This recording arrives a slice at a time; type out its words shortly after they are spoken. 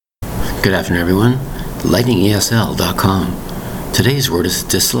Good afternoon, everyone. LightningESL.com. Today's word is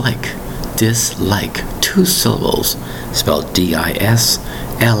dislike. Dislike. 2 syllables, spelled D-I-S-L-I-K-E.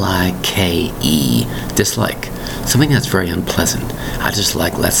 Dislike. Something that's very unpleasant. I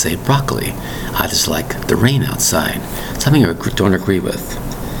dislike, let's say, broccoli. I dislike the rain outside. Something I don't agree with.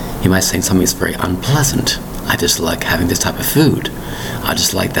 You might say something that's very unpleasant. I dislike having this type of food. I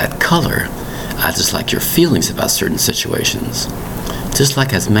dislike that color. I dislike your feelings about certain situations.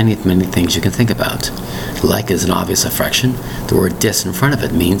 Dislike has many things you can think about. Like is an obvious affection. The word dis in front of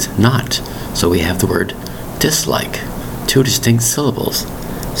it means not. So we have the word dislike. 2 distinct syllables,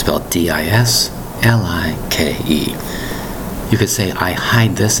 spelled D-I-S-L-I-K-E. You could say, I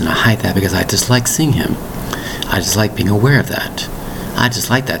hide this and I hide that because I dislike seeing him. I dislike being aware of that. I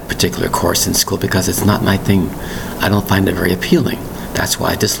dislike that particular course in school because it's not my thing. I don't find it very appealing. That's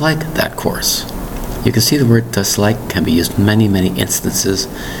why I dislike that course. You can see the word dislike can be used in many instances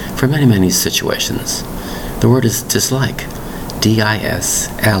for many situations. The word is dislike. D-I-S-L-I-K-E.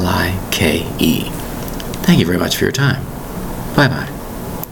 Thank you very much for your time. Bye-bye.